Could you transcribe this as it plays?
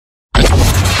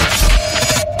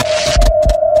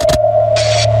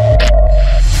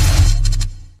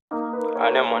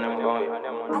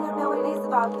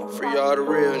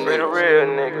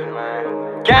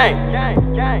Gang.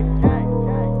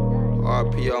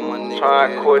 RP on my nigga.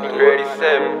 Trying Courtney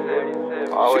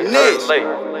 37. Always late.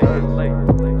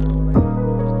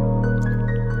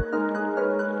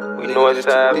 We know it's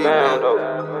bound though.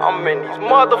 I'm in these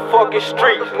motherfucking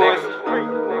streets, nigga.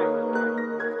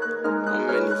 I'm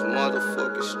in these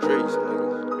motherfucking streets,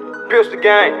 nigga. Pierce the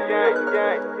gang.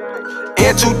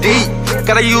 In too deep,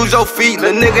 gotta use your feet.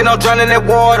 Little nigga, don't drown in that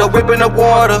water, whipping the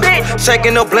water,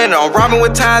 shaking the blender. I'm rhyming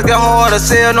with times get harder,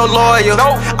 sell no lawyer.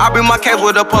 I bring my case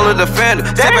with a polar defender.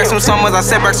 Set back some summers, I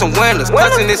set back some winters.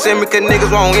 Clutching this in me, cause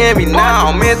niggas won't hear me now.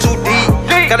 I'm in too deep,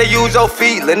 gotta use your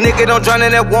feet. Little nigga, don't drown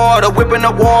in that water, whipping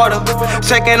the water,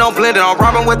 shaking no blender. I'm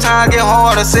rhyming with times get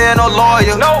harder, sell no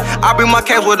lawyer. I bring my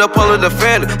case with a polar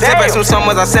defender. Set back some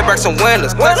summers, I set back some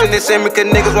winters. Clutching this in me, cause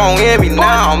niggas won't hear me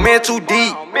now. I'm in too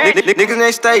deep. Niggas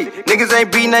ain't stay, niggas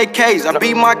ain't beating they case. I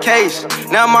beat my case,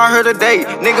 now I'm out here today.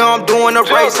 Nigga, I'm doing a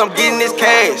race, I'm getting this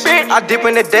cash. I dip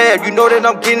in the dab, you know that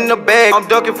I'm getting the bag. I'm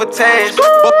ducking for task.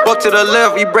 Buck to the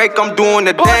left, he break, I'm doing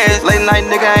the dance. Late night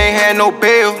nigga ain't had no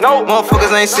bail.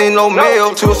 Motherfuckers ain't seen no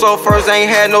mail. Two so first ain't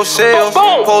had no shells.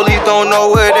 Police don't know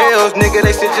what else. Nigga,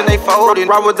 they stitching, they folded.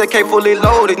 Ride with the K fully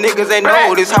loaded. Niggas ain't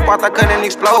noticed. Hop out the cut and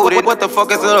exploded. What the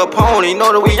fuck is an opponent? You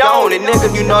know that we own it.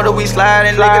 Nigga, you know that we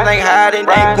sliding. Niggas ain't hiding.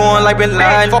 Ain't going like Bin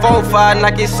Laden. 4-5,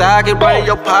 knock your socket, run in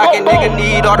your pocket. Nigga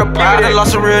need all the pride. I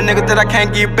lost a real nigga that I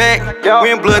can't get back.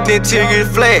 We in blood until you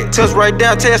flat. Touch right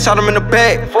down, tell shot him in the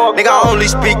back. Nigga, I only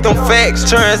speak them facts.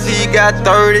 Turns he got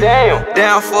 30.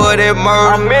 Down for that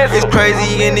murder. It's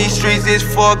crazy in these streets, it's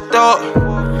fucked up.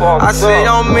 I say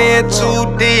I'm in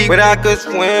too deep, but I could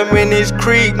swim in this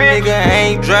creek. Nigga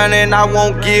ain't drowning, I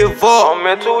won't give up. I'm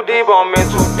in too deep, I'm in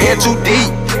too deep. In too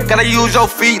deep, gotta use your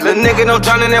feet. Little nigga don't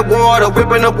drown in that water,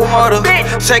 whipping the water,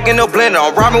 shaking the blender.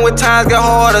 I'm rhyming with times get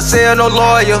harder, sell no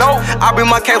lawyer. I bring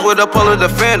my case with a polar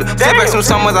defender. Set back some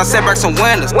summers, I set back some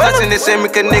winters. Clutching this in me,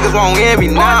 cause niggas won't hear me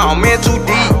now. I'm in too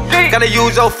deep, gotta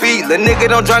use your feet. Little nigga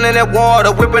don't drown in that water,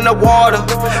 whipping the water,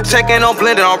 shaking no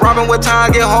blender. I'm rhyming with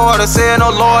times get harder, sell no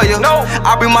lawyer.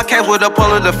 I bring my case with a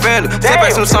polar defender. Set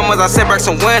back some summers, I set back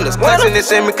some winters. Clutching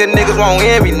this in me, cause niggas won't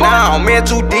hear me now. I'm in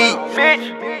too deep.